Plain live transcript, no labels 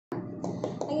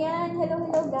Ayan, hello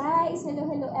guys. Hello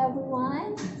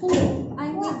everyone.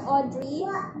 I'm with Audrey.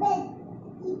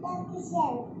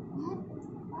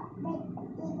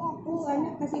 Oo,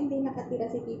 anak, kasi hindi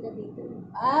nakatira si tita dito.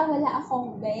 Ah, wala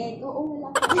akong bed. Oo, wala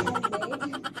akong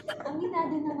bed.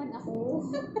 Aminado naman ako.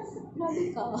 Grabe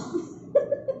ka.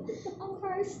 Ang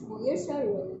harsh mo. You're so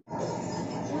rude.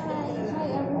 Hi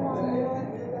everyone.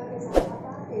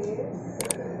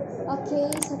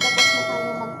 Okay, so tapos na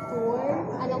tayo mag-tour.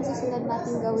 Anong susunod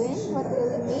natin gawin? What will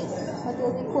we make? What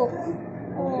will we cook?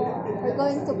 We're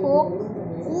going to cook?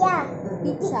 Yeah.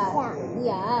 Pizza.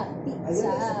 Yeah,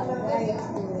 pizza. Very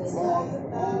good.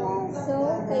 So,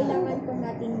 kailangan po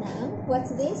natin ng,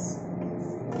 what's this?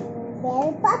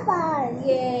 Bell pepper.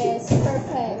 Yes,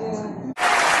 perfect.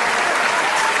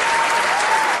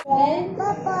 Bell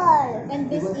pepper. And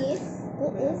this is?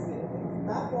 What is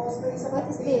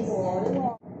this?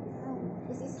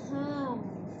 This is ham.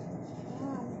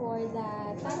 For the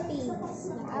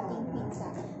toppings ng ating pizza.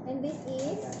 And this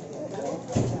is?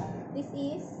 This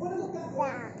is?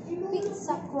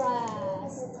 Pizza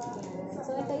crust.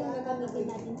 So, ito yung gagamitin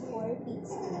natin for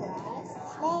pizza crust.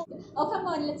 Oh,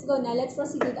 come on. Let's go na. Let's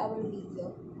proceed with our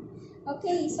video.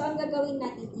 Okay, so ang gagawin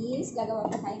natin is, gagawa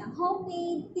pa tayo ng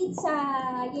homemade pizza.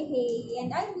 Yay!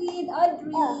 And I'm with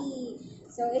Audrey.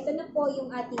 So, ito na po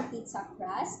yung ating pizza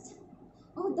crust.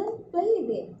 Oh, don't play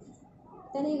with it.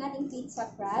 Ito na yung ating pizza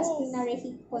crust.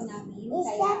 Pinareheat po namin.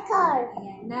 Kaya,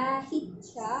 ayan, na-heat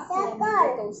siya. Kaya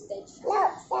medyo toasted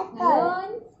siya.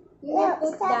 Ngayon, we will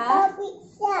put that.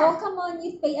 Oh, come on,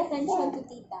 you pay attention to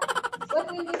tita. What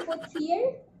will we put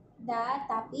here? The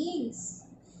toppings.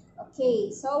 Okay,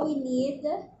 so we need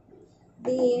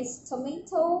this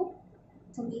tomato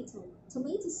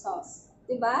sauce.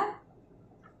 Diba?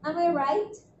 Am I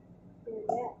right?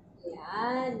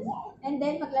 Yan. And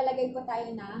then, maglalagay po tayo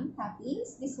ng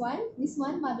toppings. This one,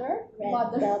 mother?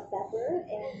 Red bell pepper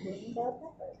and green bell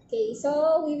pepper. Okay,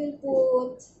 so we will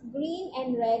put green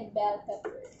and red bell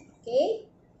pepper. Okay?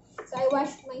 So, I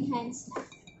washed my hands na.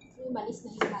 Umalis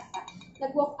na yung mata.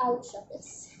 Nag-walk out siya,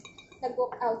 guys.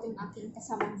 Nag-walk out yung aking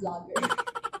kasamang vlogger.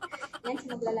 Yan, so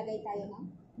maglalagay tayo ng,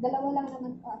 dalawa lang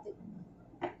naman po ate.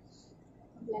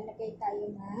 Maglalagay tayo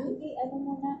ng, Hindi, ano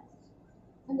muna?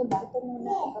 ano ba? Ito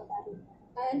muna ipaparin.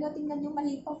 Ano, tingnan yung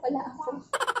mali pa pala ako.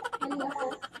 Mali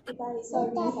ako.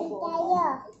 Sorry.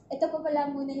 Ito pa pala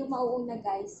muna yung mauuna,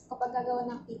 guys. Kapag gagawa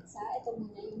ng pizza, ito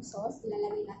muna yung sauce.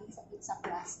 Ilalagay natin sa pizza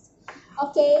crust.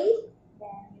 Okay?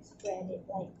 Then you spread it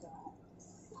like that.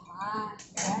 Ah,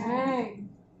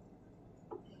 yan.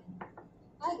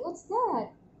 Ay, what's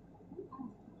that?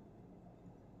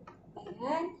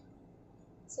 Ayan.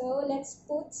 So, let's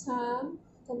put some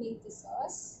tomato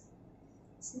sauce.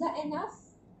 Is that enough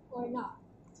or not?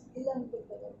 Ilang po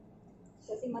ba?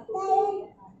 Kasi matutuloy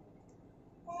yan.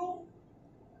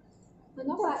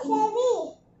 Ano,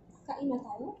 kain? Kain na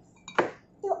tayo?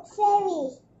 Tooth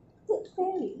fairy.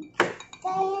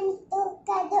 Ayan,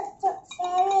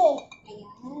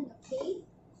 okay.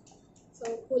 So,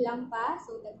 kulang pa.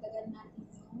 So, dagdagan natin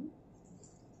yung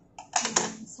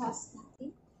sauce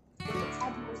natin. Let's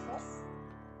add more sauce.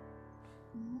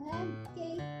 Ayan,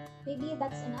 okay. Maybe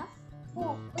that's enough.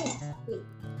 Oh, wait.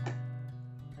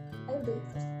 I'll do it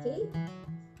first, okay?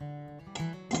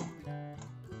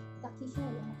 Taki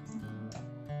siya.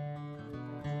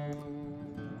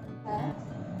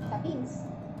 Toppings.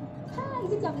 Hi,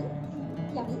 is it yummy?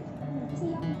 Yummy? Is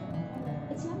it yummy?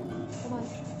 It's yummy. Come on.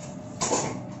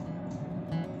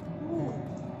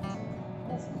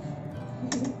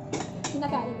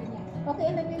 Kinakain mo niya. Okay,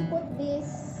 and then we'll put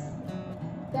this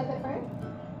bell pepper.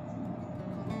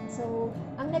 So,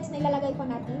 ang next na ilalagay po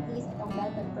natin is itong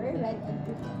bell pepper, red and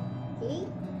green. Okay?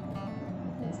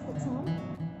 Let's put some.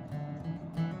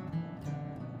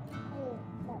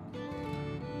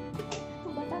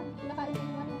 Ang bata, kinakain mo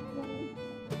naman yung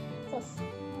sauce.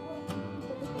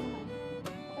 Focus ko naman.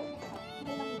 Okay?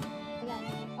 Okay lang yun. Ayan.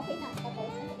 Okay na.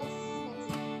 Tapos, ano next?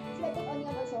 Should I put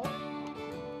onion also?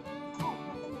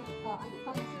 Oh, ang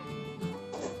ipang.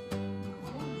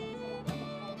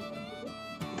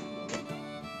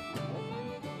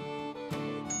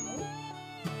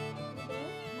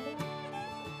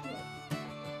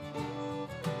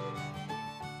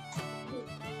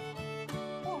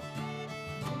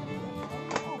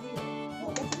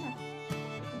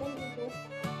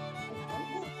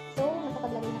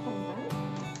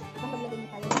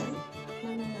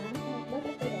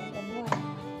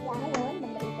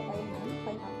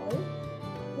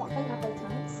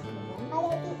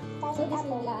 So, this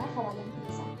will be a Hawaiian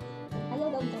pizza.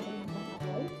 Ayaw daw nito ng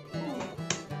pineapple.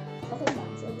 Okay lang.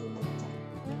 So, ito yung pizza.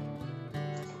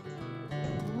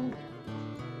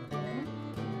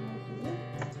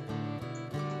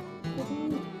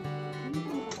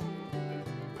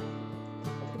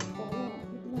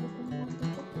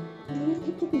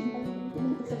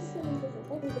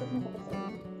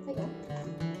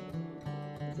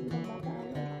 ng bata.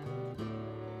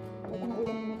 Wait, ang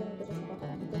ulam mo na ganito siya sa bata.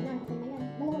 Okay na yan.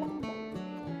 Dalawa lang ba?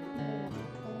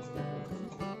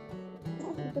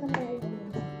 Ito lang kaya yung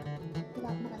ulam. Wala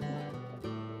akong makanta.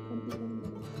 Kunti lang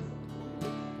yun.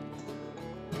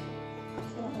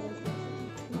 Kaya kaya yung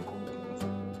pinakaunti mo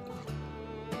siya.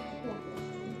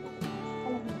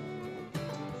 Alam mo.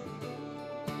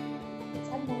 Let's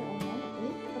add more onion.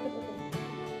 Okay? Kapit ito.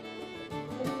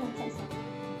 Ito na lang sa isa.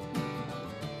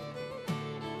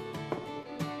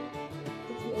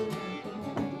 Alagyan ko na lang ang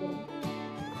pinakain.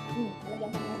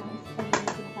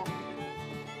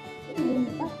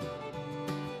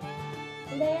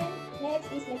 And then, next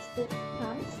is let's put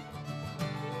ham.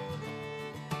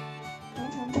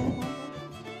 Ham.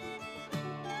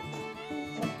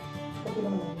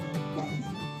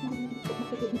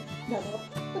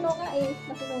 Tuno ka eh.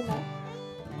 Natuno na.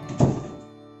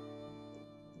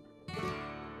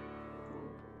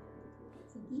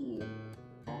 Sige.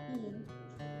 Kain.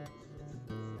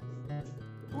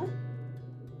 Ha?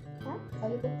 Oh,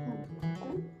 you put ham.